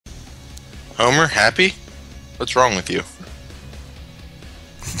Homer, happy? What's wrong with you?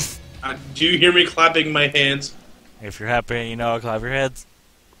 Do you hear me clapping my hands? If you're happy, you know, clap your heads.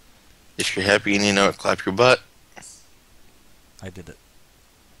 If you're happy and you know it, clap your butt. I did it.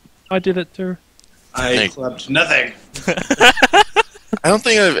 I did it too. I clapped nothing. I don't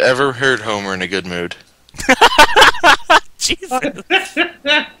think I've ever heard Homer in a good mood. Jesus.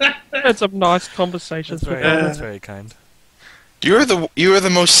 Had some nice conversations with him. That's very kind. You are the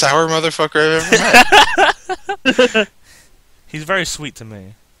most sour motherfucker I've ever met. He's very sweet to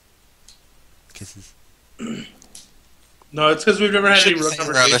me. Kisses. No, it's because we've never had any real Shouldn't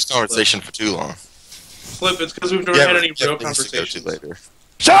hang around this conversations. conversation for too long. Flip, it's because we've never had any real things to go to conversations. later.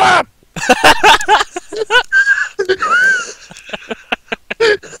 Shut up!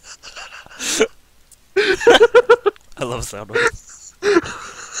 I love sound waves.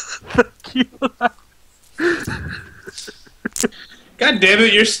 God damn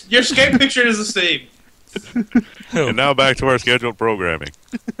it, your Skype picture is the same. And now back to our scheduled programming.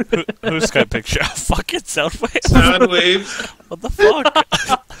 Who's Skype picture? Fucking sound waves. Sound waves. What the fuck?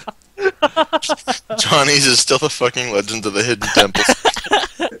 Johnny's is still the fucking legend of the hidden temple.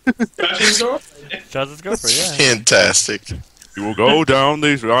 Josh's girlfriend. John's girlfriend, yeah. Fantastic. You will go down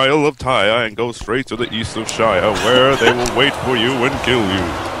the Isle of Tyre and go straight to the east of Shire, where they will wait for you and kill you.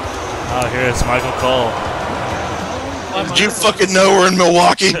 Oh, here's Michael Cole. Did you fucking know we're in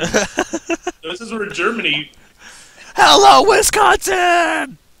Milwaukee? This is where Germany. Hello,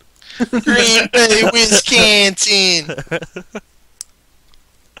 Wisconsin! Green Bay, Wisconsin.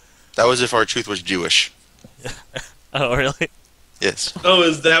 That was if our truth was Jewish. Oh, really? Yes. Oh,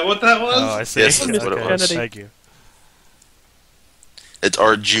 is that what that was? Oh, I see. Yes, that's what it Okay, was. Thank you. It's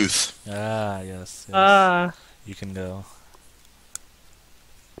our Juth. Ah, yes. You can go.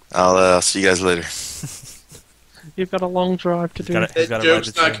 I'll see you guys later. You've got a long drive to do. He's That gotta ride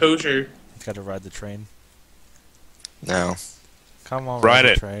joke's the not train. kosher. He's got to ride the train. No. Come on, Ride ride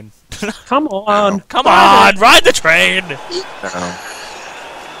it. the train. Come on. Come on, ride the train! No.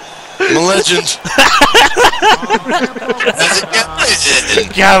 I'm a legend.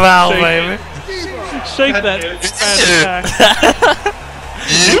 Come out, Shake baby. Shake God that damn it. fan back.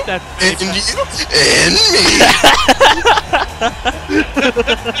 You Shake that and fan you and me.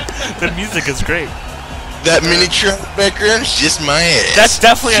 The music is great. That mini truck background is just my ass. That's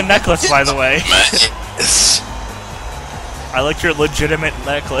definitely a necklace, by the way. my ass. I like your legitimate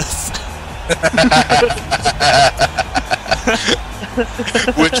necklace.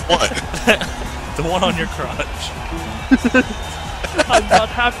 Which one? The one on your crotch. I'm not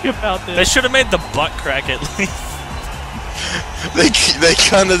happy about They this. should have made the butt crack at least. They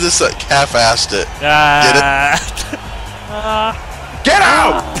kind of just like half-assed it. Get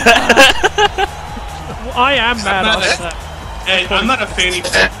out! I am mad not at a- that. Hey, I'm not a fanny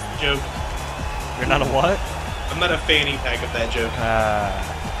pack of that joke. You're not a what? I'm not a fanny pack of that joke.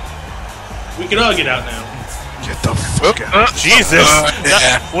 We can all get out now. Get the fuck out. Jesus!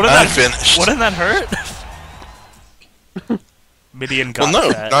 Yeah, Wouldn't I'm that, finished. wouldn't that hurt? Mideon got Well,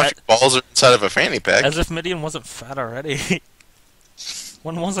 no, fat. not your balls are inside of a fanny pack. As if Mideon wasn't fat already.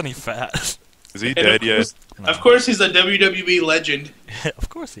 When wasn't he fat? Is he And dead yet? Of course, he's a WWE legend. Of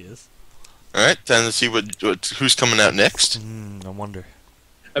course he is. Alright, time to see who's coming out next. I wonder.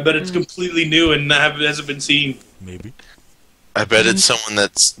 I bet it's completely new and hasn't been seen. Maybe. I bet it's someone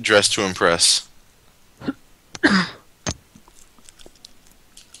that's dressed to impress.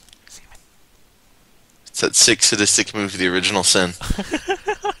 It's that sick, sadistic move, The Original Sin.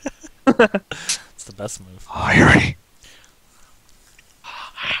 It's the best move. Oh, you're ready.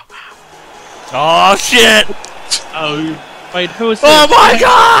 Oh shit! Oh, Wait, who is this? Oh my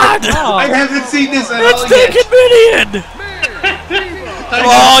god! I haven't seen this at all It's yet. taking Mideon!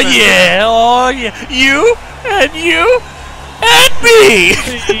 Oh yeah! Oh yeah! You and you and me!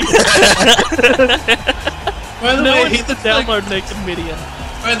 By the No, way, it's he the looks like, download naked Mideon.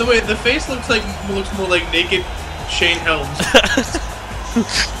 by the way, the face looks more like naked Shane Helms.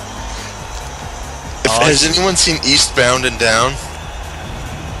 Has anyone seen Eastbound and Down?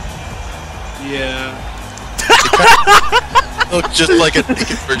 Yeah. Look just like a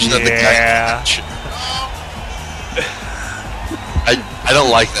naked version of the guy. Yeah. I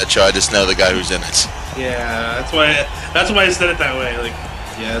don't like that show. I just know the guy who's in it. Yeah, that's why I said it that way. Like,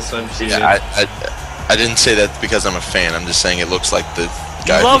 yes, I've seen Yeah, it. I didn't say that because I'm a fan. I'm just saying it looks like the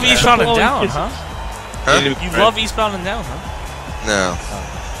guy. You love from that. Eastbound and Oh, Down, it's- huh? Huh? You love Eastbound and Down, huh? No.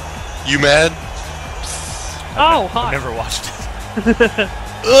 You mad? Oh, I've hi. never watched it.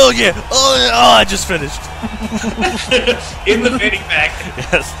 Oh yeah! Oh, I just finished. In the fanny pack.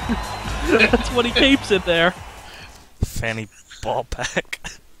 Yes. That's what he keeps in there. Fanny ball pack.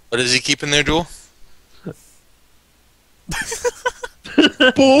 What does he keep in there, Duel?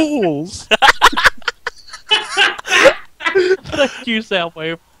 Balls. Thank you,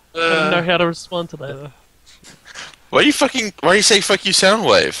 Soundwave. I don't know how to respond to that. Why you say fuck you,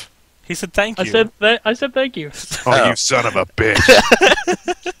 Soundwave? He said thank you. I said thank you. Oh, you son of a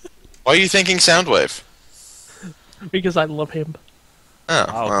bitch. Why are you thinking Soundwave? Because I love him.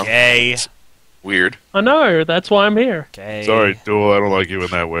 Oh, Okay. Well, weird. I know, that's why I'm here. Okay. Sorry, Duel, I don't like you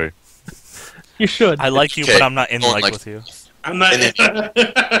in that way. You should. I like you, Okay. but I'm not in Don't like like- with you. I'm not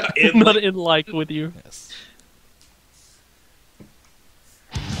I'm not in like with you. Yes.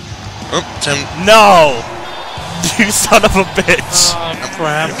 Oh, Tim. No! You son of a bitch! Oh,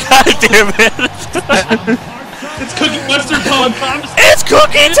 crap. God damn it! It's Cookie Monster time! It's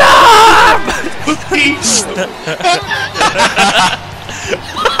cookie time! Cookies!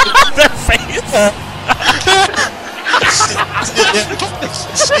 Their face!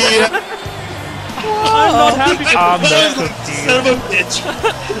 I'm not happy with I'm the Son of a bitch!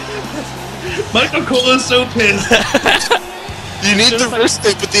 Michael Cola's so pissed. You need the wrist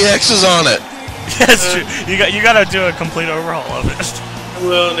tape with the X's on it. That's true. You gotta do a complete overhaul of it. I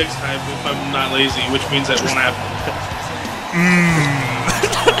will next time if I'm not lazy, which means that won't happen.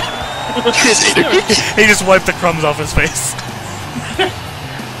 He just wiped the crumbs off his face.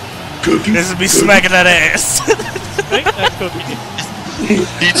 Cookie. This is me smacking that ass. Make that cookie.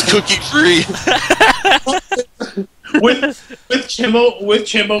 He's cookie free. with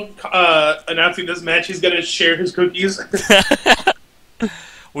Chimbo announcing this match, he's gonna share his cookies.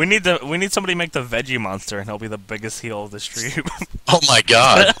 We need somebody to make the veggie monster, and he'll be the biggest heel of the stream. Oh my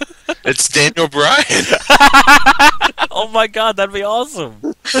god. It's Daniel Bryan. Oh my god, that'd be awesome.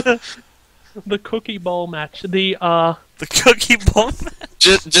 The cookie bowl match. The cookie bowl.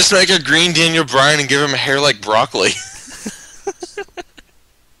 Just make a green Daniel Bryan and give him hair like broccoli.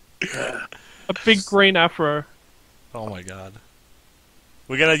 a big green afro. Oh my god.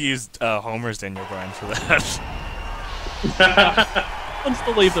 We gotta use Homer's Daniel Bryan for that. Wants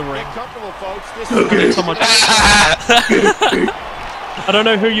to leave the ring. Okay. Someone. I don't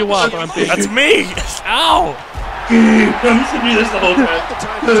know who you are, but I'm big. That's me! Ow! I'm just gonna do this the whole time.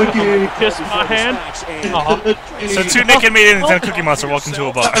 Kiss my hand. So two naked Mideons and a Cookie Monster, welcome to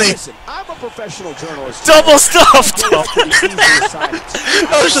a bar. Listen, I'm a professional journalist. Double stuffed!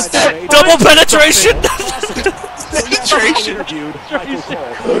 Oh, shit. Double penetration! Penetration.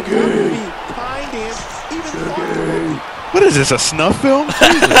 What is this, a snuff film?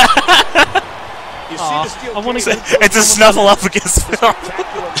 I want to get. It's a snuffleupagus film.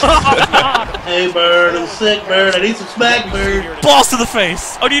 Hey bird, I'm sick bird, I need some smack bird. Balls to the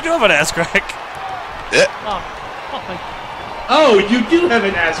face! Oh, do you do have an ass crack? Oh, you do have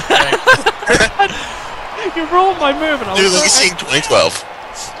an ass crack. You ruined my move, and I Dude, was let me like, see 2012.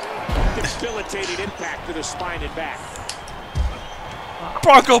 Debilitating impact to the spine and back.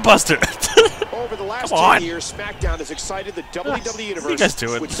 Bronco Buster! Over the last Come on. 10 years, SmackDown has excited the WWE Universe You guys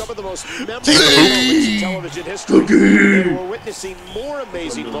do it. with some of the most memorable moments in television history. And we're witnessing more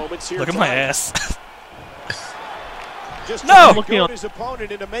amazing moments here Look at my tonight. ass. Just No! trying to Looking goad at- his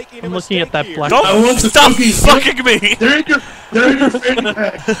opponent into making a I'm looking at that mistake black. Don't I want the stop cookies. fucking me! They're in your fanny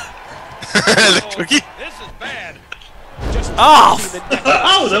pack. The cookie? Oh!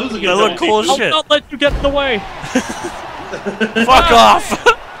 Oh, that was a good They look one. cool as I'll shit. not let you get in the way. Fuck off!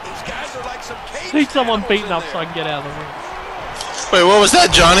 These guys are like some cage Need someone animals beaten in up there. so I can get out of the ring. Wait, what was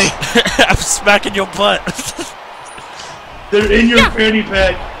that, Johnny? I'm smacking your butt. They're in your fanny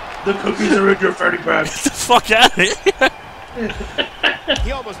pack. The cookies are in your fanny pack. Get the fuck out of here.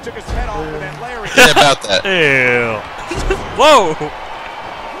 He almost took his head off with that lariat. Yeah, about that. Ew. Whoa!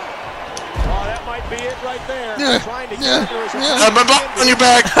 Oh, that might be it right there. Yeah, Trying to yeah, gather his yeah. My butt on your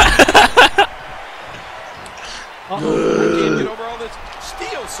back. Can't get over all this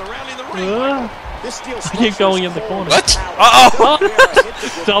steel surrounding the ring. This steel I keep going in the corner. What? Uh-oh!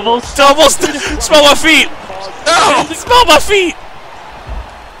 Double. Double smell my feet! No! Smell my feet!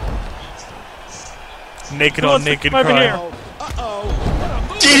 Naked on naked over crime. here.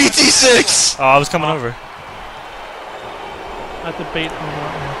 DDT 6. Oh, I was coming over. I have to beat him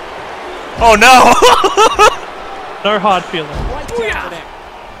right Oh no! now. No hard feelings. Right down the neck.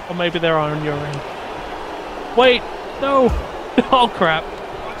 Or maybe they're on your end. Wait, no. Oh crap.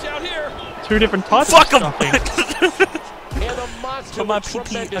 Watch out here. Two different types Fuck of him! stuffing. And the monster Put my with pee-pee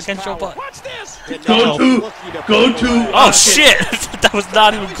tremendous against your power. butt. Watch this. Go to. Oh shit! That was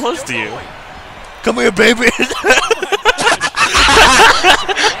not even close to you. Come here, baby!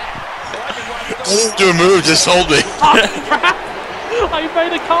 I didn't do a move, just hold me. Oh crap! I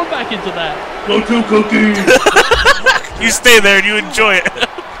made a comeback into that. Go to cookie. You stay there and you enjoy it.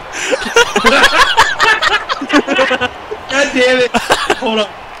 God damn it! Hold on.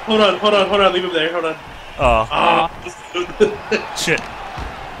 Leave him there. Hold on. Oh, Ah. shit.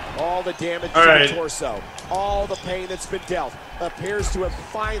 All the damage All to right. the torso, all the pain that's been dealt, appears to have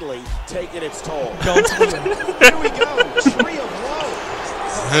finally taken its toll. Here we go, tree of woe.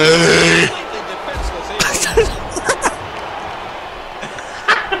 Hey.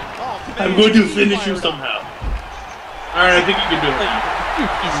 I'm going to finish you somehow. Alright, I think you can do it.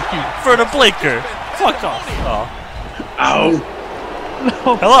 For the blinker. Fuck off. Oh. Ow.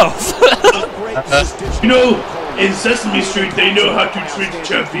 Hello. You know, in Sesame Street, they know how to treat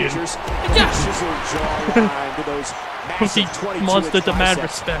champions. Cookie monster demand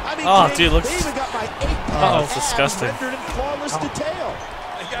respect. Oh, dude, looks. Oh, it's disgusting. I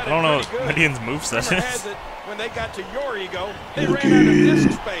don't know what Mideon's moveset is. When they got to your ego, they ran out of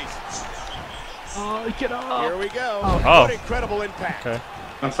disk space. Oh, get up. Here we go. Oh. What incredible impact. Okay.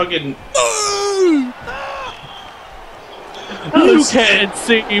 I'm fucking. You can't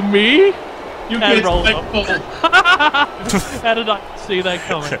see me. You And can't roll like, up. oh, How did I see that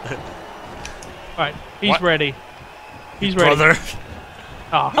coming? Alright, he's What? ready. He's ready. Brother.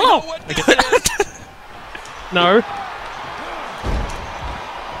 Oh. Hello. No.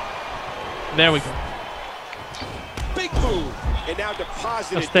 There we go. Big move. And now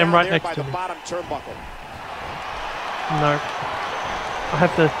deposited I'll stand down right there next by to the me. bottom turnbuckle. No. I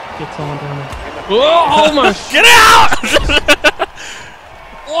have to get someone down there. Oh, almost! Get out!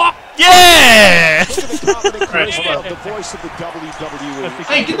 Yeah! Look at the confident Right, charisma hold of the voice of the WWE.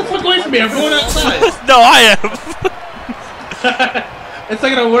 hey, get the fuck away from me! I'm going outside. No, I am. It's not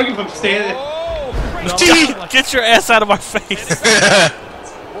gonna work if I'm standing. Get your ass out of my face.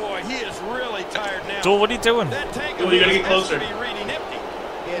 Boy, he is really tired now. Duel, what are you doing? That tank Well, of you gotta his get has to closer. be reading empty.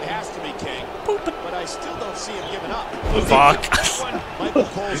 It has to be King. But I still don't see him giving up. Fuck. Michael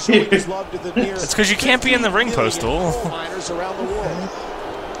Cole showing his love to the near. It's 'cause you can't be in the ring post, Duel. coal miners around the world.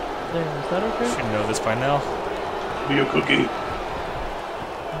 There, is that okay? Should know this by now. Be a cookie.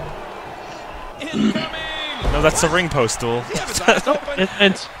 No, that's the ring post, Duel.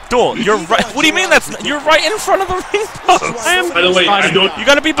 It's Duel, you're right. What do you mean that's? You're right in front of the ring post. I am. By the way, I don't. You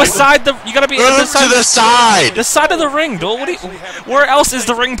gotta be beside the. You gotta be on Move to the side. the side of the ring, Duel. What do you? Where else is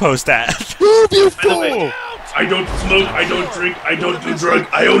the ring post at? Move, you By the way, fool. I don't smoke. I don't drink. I don't do drugs.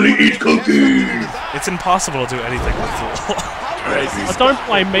 I only eat cookies. It's impossible to do anything with Duel. Oh, don't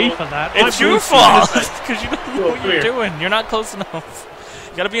blame me for that. It's I your moved fault to this side. because you don't know Duel, what come you're here. doing. You're not close enough.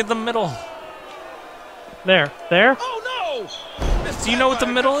 You gotta be in the middle. There. There? Oh no! Do you know what the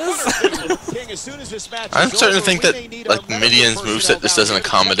middle is? King, as soon as this match I'm is starting to over, think we that may need like our medical Mideon's personnel moveset just down doesn't here to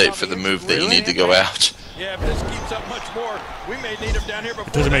accommodate check for on the the move that you injury. need to go out. Yeah, if this keeps up much more, we may need him down here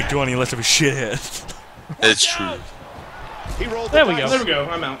before Doesn't make that. Duel any less of a shithead. It's true. He rolled There the we go. dice. There we go.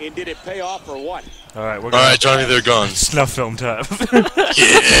 I'm out. And did it pay off or what? All right, we're All going. right, Johnny, they're gone. Snuff film time.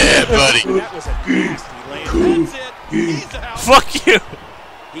 Yeah, buddy. That was a nasty land. That's it. He's out. Fuck you.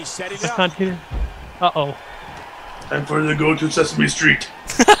 He's setting I up. can't hear. Uh-oh. Time for the go to Sesame Street.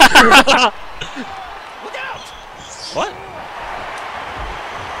 Look out! What?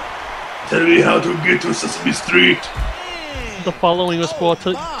 Tell me how to get to Sesame Street. The following was brought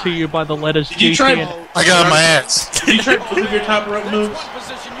to you by the letters Did you GT try? and I got my ass. Did you try both of your top rope moves? One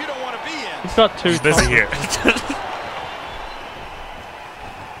position you don't want to be in. He's got two. He's busy top- here.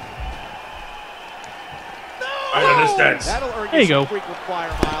 I understand. That'll earn There you some go. frequent flyer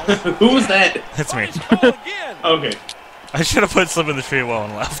miles. Who was that? That's me. Nice call again. Okay. I should have put Slip in the tree well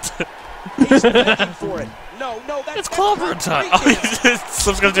and left. He's begging for it. No, that's It's clobber time. Oh,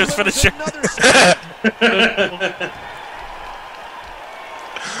 Slip's gonna do his finisher.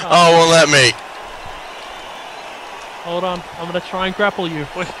 Oh, won't let me. Hold on. I'm gonna try and grapple you.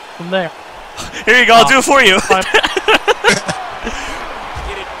 From there. Here you go. I'll do it for you.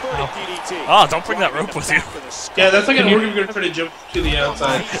 Oh, don't bring that rope with you. Yeah, that's not gonna work if you're gonna try to jump to the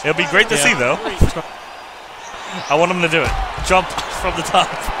outside. It'll be great to see, though. I want him to do it. Jump from the top.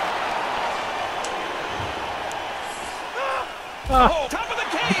 Ah, Top of the I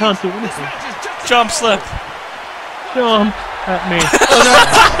cage. can't do anything. Jump, Slip. Jump at me.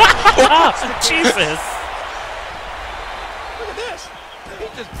 Ah, Jesus. Look at this.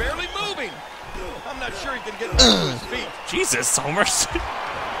 He's just barely moving. I'm not sure he can get back to his feet. Jesus, Homer.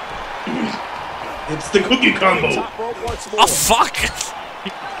 It's the cookie combo. Oh, fuck.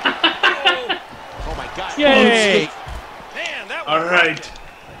 Oh my God. Yay! Man, that was All right.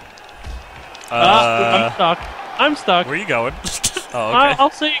 I'm stuck. I'm stuck. Where are you going? Oh, okay. I'll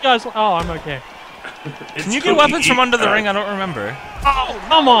see you guys. Oh, I'm okay. Can you get weapons from under the ring? I don't remember. Oh,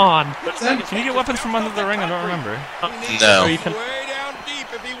 come on! What's that? Can you get weapons from under the ring? I don't remember. Or No. you can. way down deep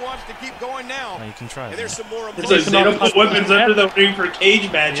if if he wants to keep going now. No, you can try And it. there's some more It's like they don't put weapons under the ring for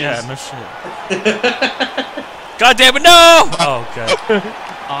cage matches. Yeah, no shit. God damn it, no! Oh, okay.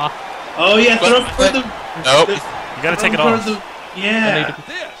 Oh yeah, throw for the. Nope. You gotta take it off. Yeah.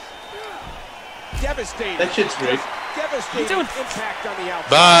 This. devastating. That shit's great. Devastating impact on the outside.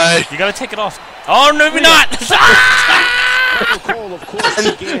 Bye. You gotta take it off. Oh, no, maybe not! Cole, of course,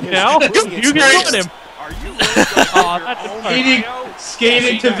 began his Now, brilliant you can run career. him. Are you really going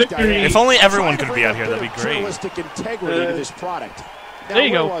Skating to victory. If only everyone could be out here, that'd be great. Journalistic integrity to this product. Now, There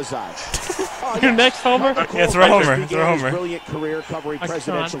you where go. was I? Your next Homer. Yeah, throw Homer. Began Throw his Homer. brilliant career covering I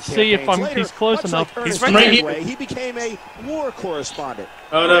presidential can't see if campaigns. he's Later, close much enough. like He's Ernest right here. Hemingway, he became a war correspondent.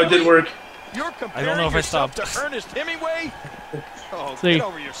 Oh no, it didn't work. You're I comparing don't know if I yourself stopped. to Ernest Hemingway? Oh, See. get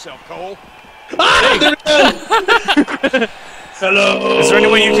over yourself, Cole. Hello. Is there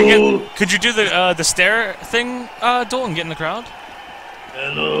any way you can get... Could you do the stair thing, Dole, and get in the crowd?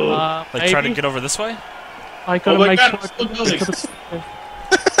 Hello. Like, try to get over this way? I gotta Oh my make God, sure. I'm still building.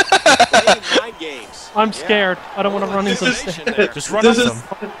 Playing mind games. I'm scared. I don't want to run into the This stairs. Just run up This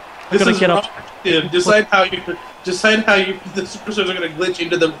them. This gotta is get up. wrong. Decide how you the superstars are gonna glitch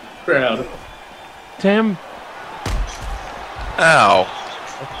into the crowd. Damn. Ow.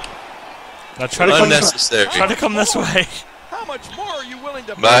 Now try to come Unnecessary. Try to come this way. How much more are you willing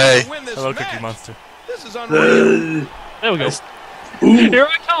to Bye. to win this Hello, match? Cookie Monster. This is unreal. There we go. Ooh, Here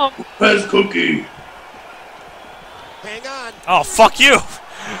I come. where's Cookie? Hang on. Oh, fuck you!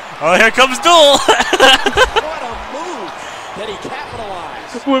 Oh, here comes Duel! What a move that he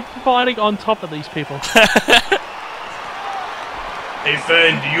capitalized. We're fighting on top of these people. Hey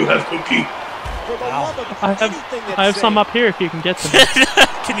Fan, do you have Cookie? For the love of I have anything that I have some saves. up here if you can get to me.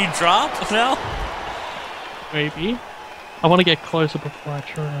 Can you drop now? Maybe. I want to get closer before I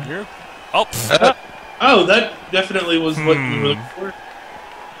try. You're... Oh! Oh, that definitely was what we were looking for.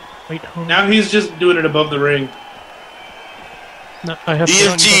 Wait, hold on. Now he's just doing it above the ring. No, I have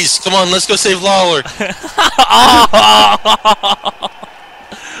EMTs, come on, let's go save Lawler.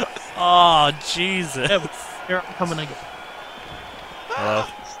 Oh, Jesus. Here I'm coming again. Hello.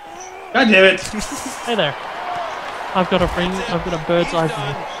 God damn it! Hey there. I've got a bird's eye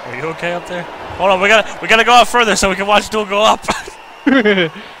view. Are you okay up there? Hold on, we gotta go out further so we can watch Duel go up.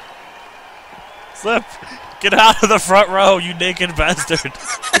 Slip! Get out of the front row, you naked bastard!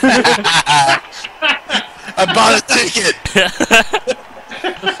 I bought a ticket.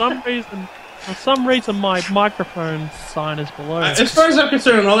 For some reason, my microphone sign is below. As far as I'm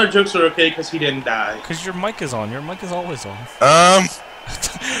concerned, all their jokes are okay because he didn't die. Because your mic is on. Your mic is always on. Um,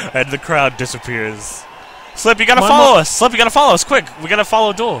 And the crowd disappears. Slip, you gotta follow us! Slip, you gotta follow us, quick! We gotta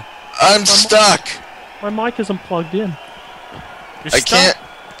follow Duel. I'm stuck. My mic isn't plugged in. You're I stuck. can't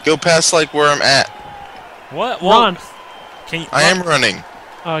go past like where I'm at. What? Well, Run! Can you... I am running.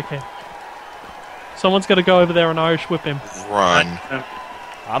 Oh, okay. Someone's got to go over there and Irish whip him. Run.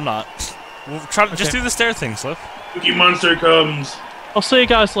 I'm not. We'll try to just Okay. do the stair thing, Slip. Cookie Monster comes. I'll see you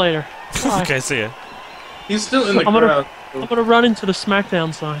guys later. Bye. Okay, see ya. He's still in the I'm gonna- crowd. I'm gonna run into the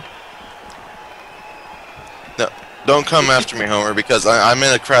SmackDown sign. No, don't come after me, Homer, because I'm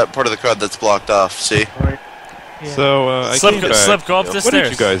in a crowd, part of the crowd that's blocked off. See, Yeah. So, I Slip, came go- back. Slip, go up the What stairs.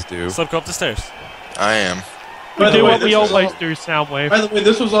 did you guys do? Slip, go up the stairs. I am. We By the do way, what we this was always all- do, Soundwave. By the way,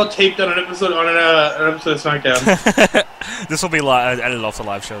 this was all taped on an episode of SmackDown. This will be edited off the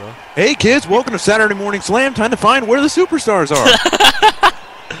live show, though. Hey kids, welcome to Saturday Morning Slam. Time to find where the superstars are.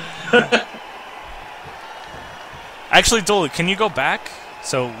 Actually, Dole, can you go back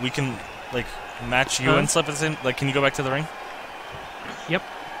so we can, like, match you Huh? and Slip? Like, can you go back to the ring? Yep.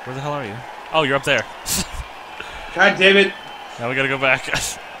 Where the hell are you? Oh, you're up there. God damn it! Now we gotta go back.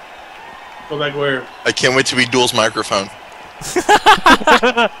 Go back where? I can't wait to be Duel's microphone.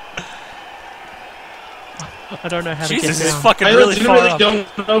 I don't know how to Jesus, get he's down. fucking I really far legitimately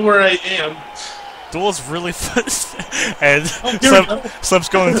up. don't know where I am. Duel's really and Oh, here we go. Slip's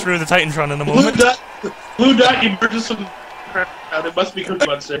going through the Titantron in the Blue moment. dot emerges from the crowd. It must be Cookie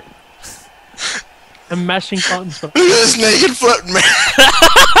Monster. I'm mashing buttons. But Look at this naked foot man.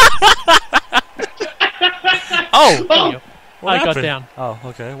 Oh! Oh, What I got happened? down. Oh,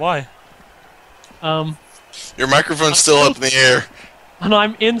 okay. Why? Your microphone's still up in the air. And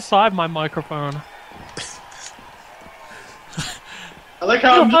I'm inside my microphone. I like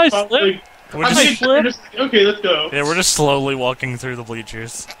how I'm Hi, just Slip. like, We're I'm just, just, okay, let's go. yeah, we're just slowly walking through the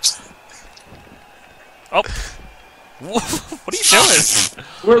bleachers. Oh! What are you doing?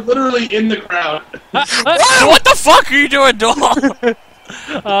 We're literally in the crowd. What the fuck are you doing, Duel?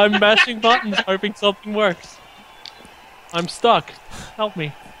 I'm mashing buttons, hoping something works. I'm stuck. Help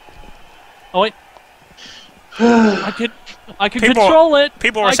me. Oh wait. I did. I can control it.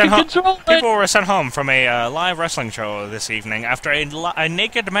 People were I sent can home. control it. People were sent home from a live wrestling show this evening after a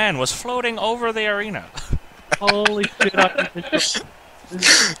naked man was floating over the arena. Holy shit! I can control.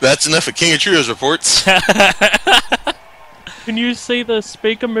 That's enough of King of Trios reports. Can you see the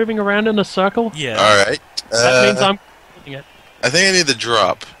speaker moving around in a circle? Yeah. All right. That means I'm controlling it. I think I need the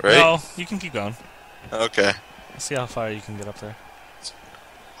drop, right? No, you can keep going. Okay. Let's see how far you can get up there.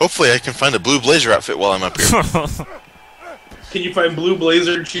 Hopefully I can find a blue blazer outfit while I'm up here. Can you find blue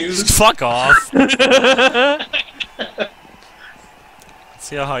blazer shoes? Fuck off. Let's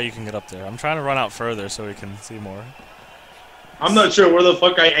see how high you can get up there. I'm trying to run out further so we can see more. I'm not sure where the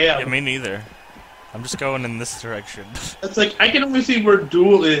fuck I am. Yeah, me neither. I'm just going in this direction. It's like, I can only see where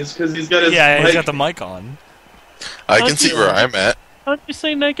Duel is, because he's got his Yeah, he's mic. got the mic on. I can see where I'm at. Don't you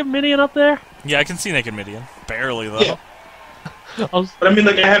see Naked Mideon up there? Yeah, I can see Naked Mideon. Barely, though. Yeah. But I mean,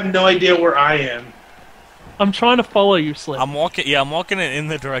 like, I have no idea where I am. I'm trying to follow you, Slip. I'm walking in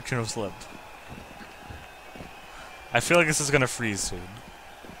the direction of Slip. I feel like this is gonna freeze soon.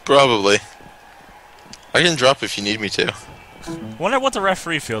 Probably. I can drop if you need me to. Wonder what the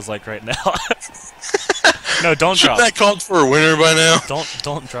referee feels like right now. No, don't Shouldn't drop. that called for a winner by now?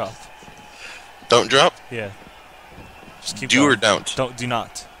 Don't drop. Don't drop? Yeah. Just keep Do going. or don't? Do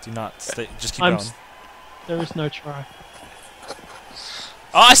not. Stay. Just keep going. There is no try.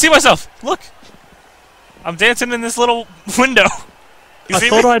 Oh, I see myself. Look. I'm dancing in this little window. You I see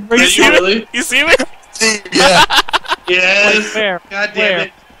thought me? I'd reach You see Really? me? You see me? Yeah. Yes! Where? God damn Where?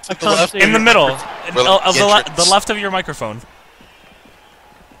 it. I can't left. see In it. the middle. Well, Of the entrance. the left of your microphone.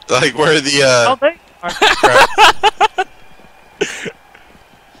 Like where the Oh, there you are.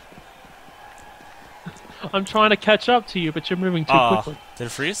 I'm trying to catch up to you, but you're moving too quickly. Did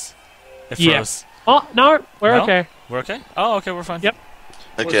it freeze? It Yeah. froze. Oh, no, we're No? okay. We're okay? Oh, okay, we're fine. Yep.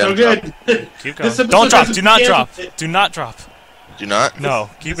 Okay, So I'm good. Keep going. This episode Don't drop. hasn't Do not been drop. canceled. Do not drop. dropped. Do not? No,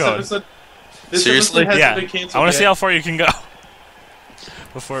 keep This going. episode- this Seriously? episode hasn't Yeah. been canceled I want to yet. see how far you can go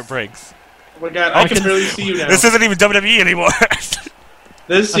before it breaks. Oh my god, I can barely see you now. This isn't even WWE anymore.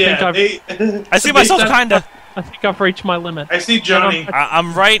 This, I think yeah. I've- I see myself kinda. I think I've reached my limit. I see Johnny.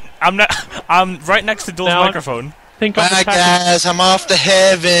 I'm right. I'm right next to Duel's Now- microphone. I think I'm Bye attacking. guys, I'm off to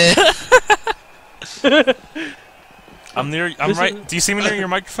heaven. I'm near. I'm This right. is- Do you see me near your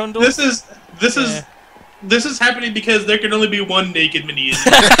microphone, Duel? This is Yeah. this is happening because there can only be one naked Mideon.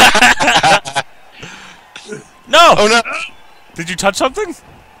 No. Oh no! Did you touch something?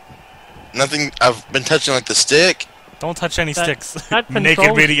 Nothing. I've been touching like the stick. Don't touch any That- sticks. that Naked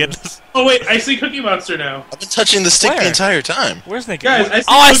controls Mideon. Oh wait, I see Cookie Monster now. I've been touching the stick Where? the entire time. Where's Naked? Guys, I see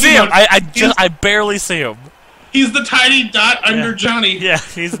oh, I Cookie see him. Monster. I barely see him. He's the tiny dot under Johnny. Yeah,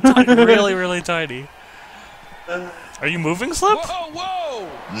 he's really, really tiny. Are you moving, Slip? Whoa, whoa!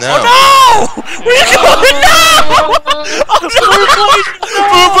 No. Oh no! Where you going? No! Oh,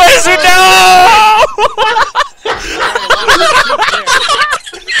 Blue Blazer,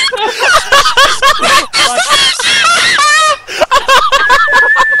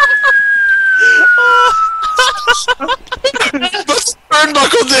 The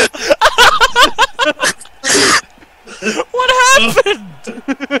turnbuckle did. What happened?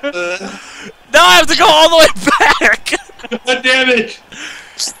 Now I have to go all the way back. God damn it!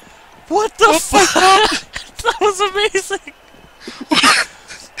 What the fuck? That was amazing.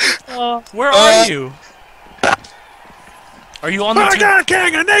 Where are you? Are you on the?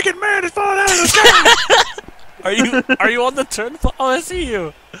 King, a naked man is falling out of the sky! Are you on the turnpike? Oh, I see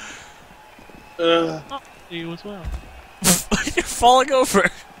you. You as well. You're falling over.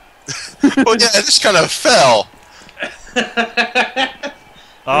 Well, yeah, I just kind of fell.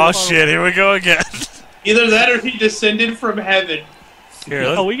 Oh shit! Here we go again. Either that or he descended from heaven. Here,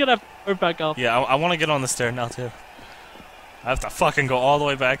 Oh, we gotta go back up. yeah, I want to get on the stair now too. I have to fucking go all the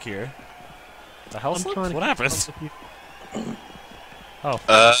way back here. The hell? I'm Slip? trying to What keep happens? up with you.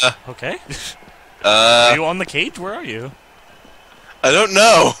 Okay. Are you on the cage? Where are you? I don't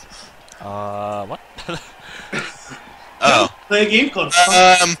know. What? Oh. Play a game called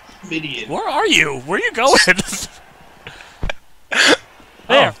Mideon. Where are you? Where are you going?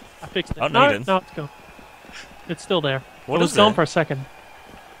 There. Oh. I fixed it. Oh, no, you didn't. No, it's gone. It's still there. What it was is gone it? for a second.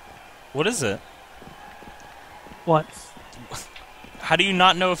 What is it? What? How do you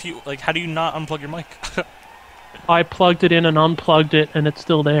not know if you how do you not unplug your mic? I plugged it in and unplugged it, and it's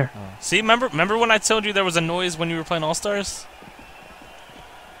still there. See, remember when I told you there was a noise when you were playing All Stars?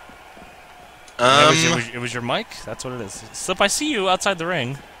 It was your mic. That's what it is. Slip, I see you outside the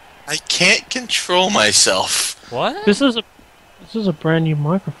ring. I can't control myself. What? This is a brand new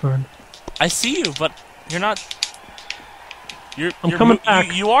microphone. I see you, but you're not. I'm coming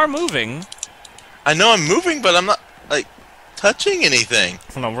back. You are moving. I know I'm moving, but I'm not like. touching anything.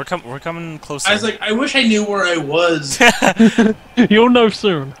 Hold on, we're coming closer. I was like, I wish I knew where I was. You'll know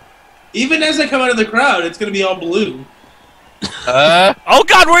soon. Even as I come out of the crowd, it's gonna be all blue. Oh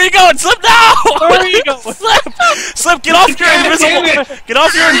God, where are you going, Slip? No! Where are you going? Slip, get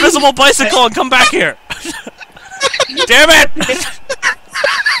off your invisible bicycle and come back here. Damn it!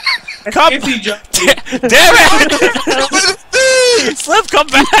 Come! If he jumped me. Damn it! Slip, come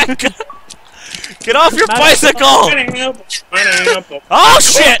back! Get off your bicycle! Oh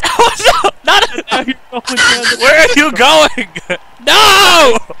shit! Not Where are you going?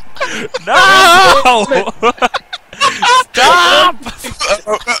 No! No! Stop!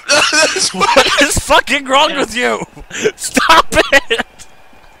 What is fucking wrong with you? Stop it!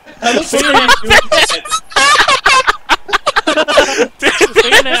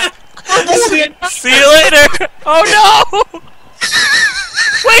 See you later! Oh no!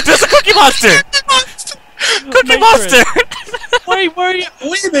 Wait, there's a Cookie Monster! Cookie Monster! Wait, where are you?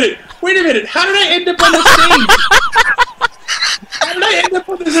 Wait a minute! Wait a minute! How did I end up on the stage? How did I end up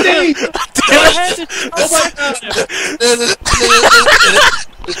on the stage? Oh my god!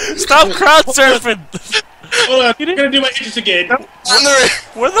 Stop crowd surfing! Hold on, I'm gonna do my entrance again.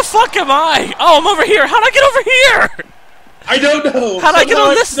 Where the fuck am I? Oh, I'm over here. How'd I get over here? I don't know. How'd I get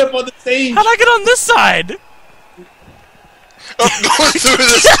on this? Up on the stage. How'd I get on this side? Going through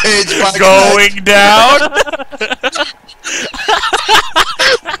the stage. My Going down.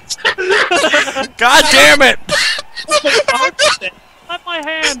 God damn it! At my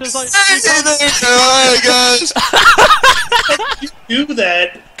hand is like. Hey there, alright, guys. Do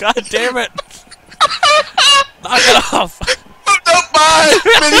that. God damn it! Knock it off! Don't buy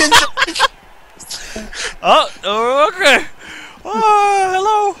Mideon. Oh, okay. Oh,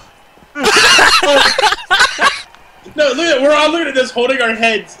 hello. No, look at we're all looking at this, holding our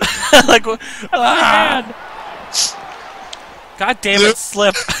heads. Like, Hand. God damn it,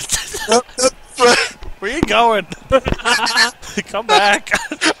 Slip. Where you going? Come back.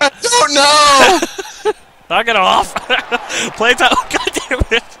 I don't know. Knock it off. Playtime. Oh, God damn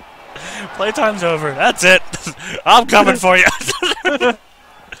it. Playtime's over. That's it. I'm coming for you.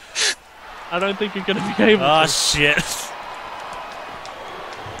 I don't think you're gonna be able Oh to. shit.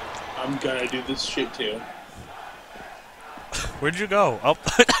 I'm gonna do this shit too. Where'd you go? Oh.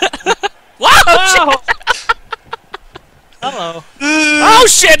 Wow! Oh! Hello. Oh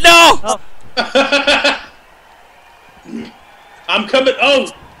shit! No! Oh. I'm coming.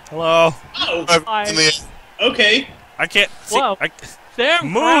 Oh, Hello. oh. Hi. Okay. I can't see. Whoa. Damn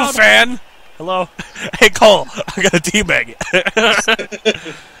Move, crowd. fan. Hello. Hey Cole, I got a teabag you.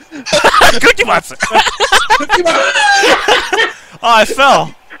 Cookie Monster. Oh, I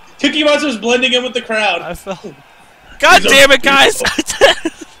fell. Cookie Monster's blending in with the crowd. I fell. God damn it, guys!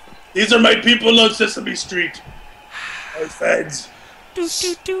 These are my people on Sesame Street. Our fans.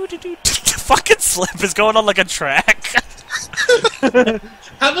 Fucking Slip is going on like a track.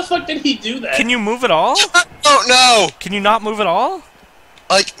 How the fuck did he do that? Can you move at all? I don't know. Can you not move at all?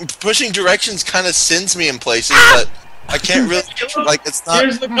 Like, pushing directions kind of sends me in places, but I can't really, like, it's not...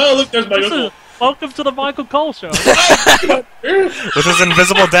 Here's the oh look, there's my uncle. Welcome to the Michael Cole Show. With his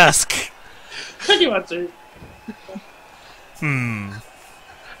invisible desk. Cookie Monster.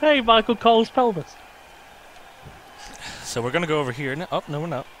 Hey, Michael Cole's pelvis. So we're gonna go over here. No, oh, no, we're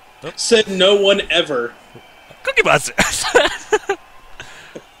not. Said no one ever. Cookie Monster.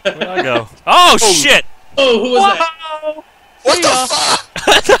 Where'd I go? Oh shit! Oh, who was that? Whoa! What the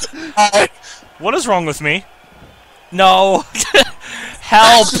fuck? What is wrong with me? No!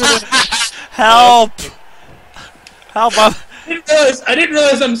 Help! Help! Help! I didn't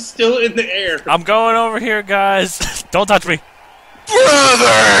realize I'm still in the air. I'm going over here, guys. Don't touch me.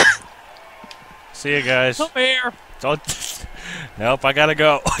 Brother! See you guys. Come here. Don't. Nope, I gotta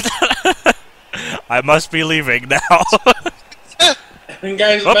go. I must be leaving now. And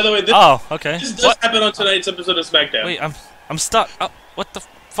guys, by the way, this, okay. this does happen on tonight's episode of SmackDown. Wait, I'm stuck. Oh, what the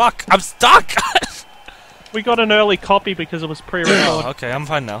fuck? I'm stuck. We got an early copy because it was pre-recorded. Oh, okay, I'm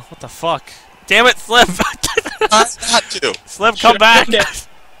fine now. What the fuck? Damn it, Slip! Not to. Slip, come back!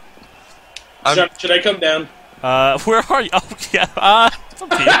 Should I come down? Where are you? Oh, yeah, it's up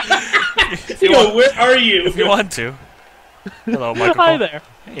to you. If you want, where are you? if you want to. Hello, Michael. Hi Cole. there.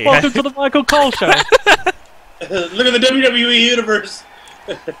 Hey, Welcome to the Michael Cole Show. Look at the WWE Universe.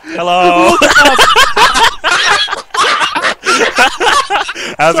 Hello.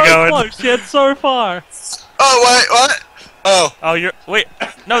 How's So it going? close, yet so far. Oh, wait, what? Oh. Oh, you're. Wait.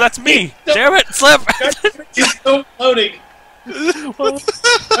 No, that's me. Damn it, Slip. He's still floating. Well,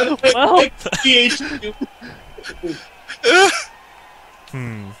 PH2.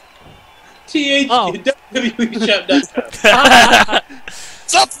 WWE.com.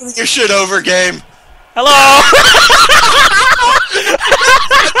 Stop putting your shit over, game. Hello.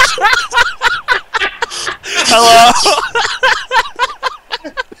 Hello.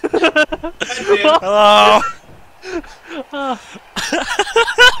 Hello.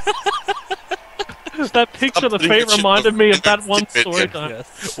 That picture of the fate reminded me of that one story time.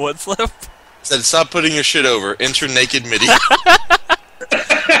 Yes. What slip? Said stop putting your shit over. Enter naked MIDI.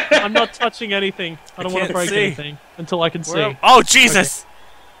 I'm not touching anything. I don't want to can't break see. anything until I can see. Where? Oh Jesus!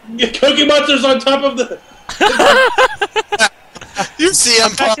 Okay. Cookie Monster's on top of the. You see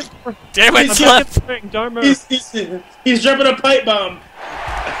him pop. Damn it, I'm slip! don't move. He's dropping a pipe bomb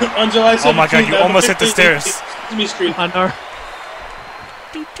on July 17th. Oh my God! You almost hit the stairs. Sesame Street. I know.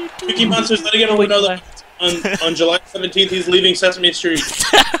 Cookie Monster's letting everyone know that on July 17th he's leaving Sesame Street.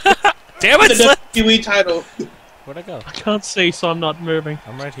 Damn it, The slip! WWE title. Where'd I go? I can't see, so I'm not moving.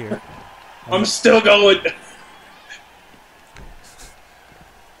 I'm right here. I'm still going.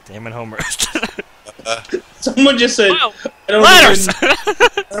 Damn it, Homer. Someone just said, Wow. I don't Letters!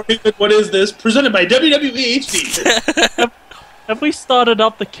 even, what is this? Presented by WWE HD. Have we started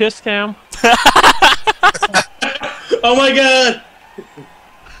up the kiss cam? Oh my God.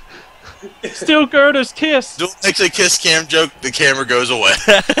 Still Gerda's kiss. Don't make the kiss cam joke. The camera goes away.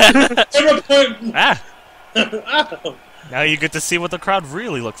 Camera point. Ah! Oh. Now you get to see what the crowd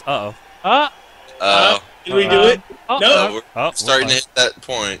really looks. Uh Did we do it? Oh, No. We're oh. starting to hit that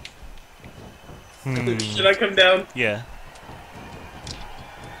point. Should I come down? Yeah.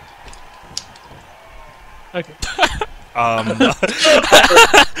 Okay.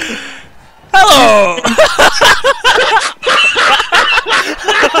 Hello!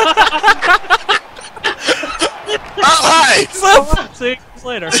 Oh, hi! Slip! See you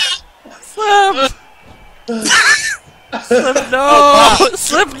later. Slip! Slip, no!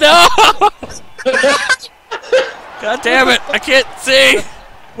 Slip, no! God damn it! I can't see!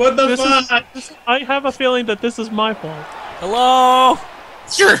 What the This fuck? I have a feeling that this is my fault. Hello?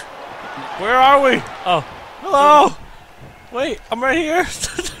 Sure. Where are we? Oh. Hello? Wait, I'm right here.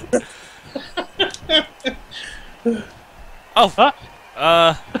 Oh.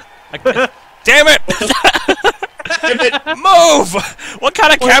 I can't. Damn it! Move! What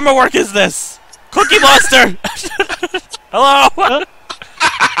kind of camera work is this? Cookie Monster! Hello?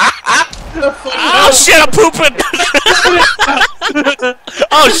 Oh shit, I'm pooping!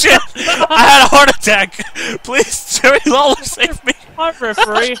 Oh shit! I had a heart attack! Please, Jerry Lawler, save me! Hi,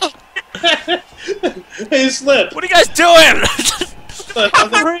 referee. Hey, Slip. What are you guys doing?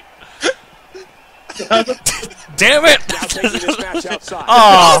 Referee. Damn it! Now taking this match outside.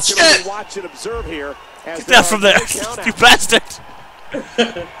 Oh, Let's shit. watch and observe here. As get that from there, you bastard!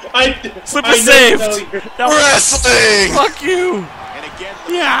 Slip is saved! No, Wrestling! fuck you! And again,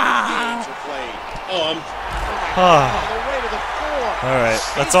 the Yeah. games are played. Oh, I'm. On the way to the floor. Alright,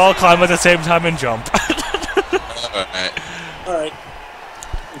 let's all climb at the same time and jump. Alright. Alright.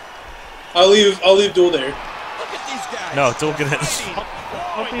 I'll leave Duel there. Look at these guys. No, don't get it.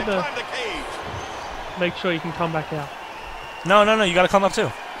 I'll be the. Make sure you can come back out. No, you gotta climb up too.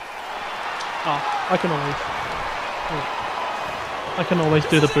 Oh, I can always. I can always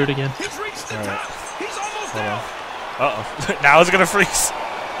do the boot again. Alright. Hold on. Uh-oh. Now it's gonna freeze.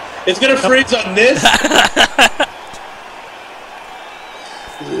 It's gonna freeze on this.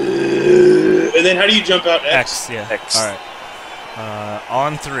 And then how do you jump out? X, yeah. X. Alright.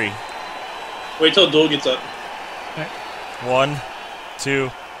 On 3. Wait till Duel gets up. 1, 2,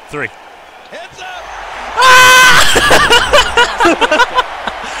 3. Heads up!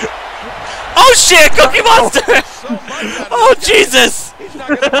 Oh shit! Cookie Monster! Oh Jesus! He's not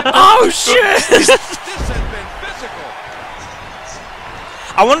gonna Oh shit! This has been physical.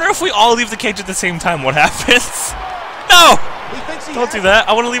 I wonder if we all leave the cage at the same time, what happens? No! He thinks he Don't has do that.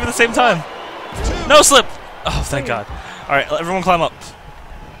 I want to leave at the same time. No slip! Oh, thank God. Alright, everyone climb up.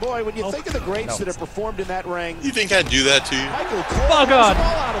 Boy, when you think of the greats that have performed in that ring, You think I'd do that to you? Michael Cole Oh, God. was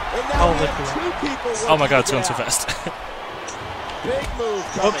all out of- and now Oh, we have look two people Oh my working God, it's going so together. fast. Big move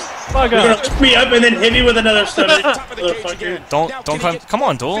coming. Bug You're out. gonna lift me up and then hit me with another stunner. Top of the cage Motherfucker. again. Don't Now, don't can climb. he get Come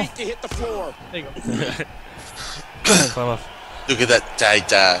on, Duel. feet to hit the floor. There you go. Climb up. Look at that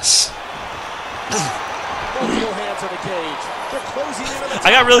tight ass. Multiple hands on the cage. They're closing in on the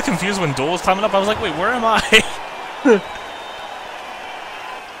I got really confused when Duel was climbing up. I was like, wait, where am I?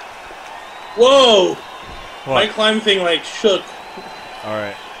 Whoa! My What? climb thing like shook.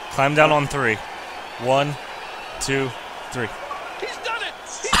 Alright. Climb down on 3. 1, 2, 3. He's done it!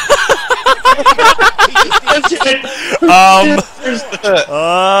 That's it.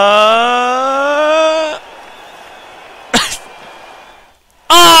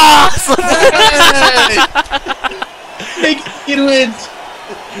 Ah!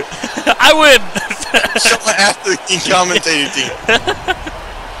 I win! Someone asked the commentator team.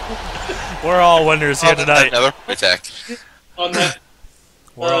 We're all winners here tonight. Another attack. On that,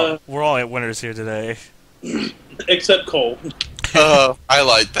 We're all winners here today. except Cole. I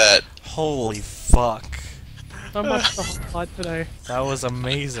like that. Holy fuck. So much to highlight today. That was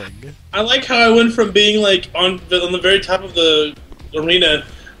amazing. I like how I went from being like on the very top of the arena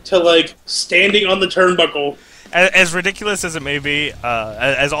to like standing on the turnbuckle. As ridiculous as it may be,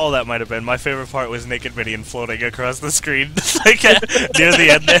 as all that might have been, my favorite part was Naked Mideon floating across the screen, like near the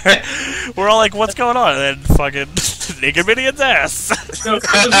end there. We're all like, "What's going on?" And then fucking Naked Midion's ass. No,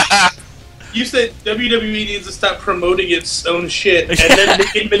 you said WWE needs to stop promoting its own shit, and then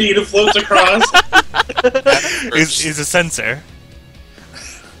Naked Mideon floats across. He's a censor.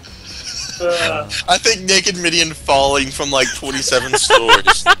 I think Naked Mideon falling from like 27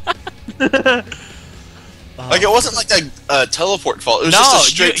 stories. Like it wasn't like a teleport fall. It was just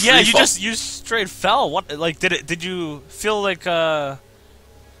a straight free fall. you straight fell. What? Like did you feel like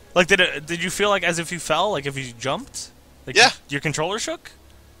did you feel like as if you fell, like if you jumped? Like Yeah. Your controller shook?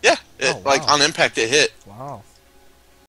 Yeah. Oh, wow. Like on impact it hit. Wow.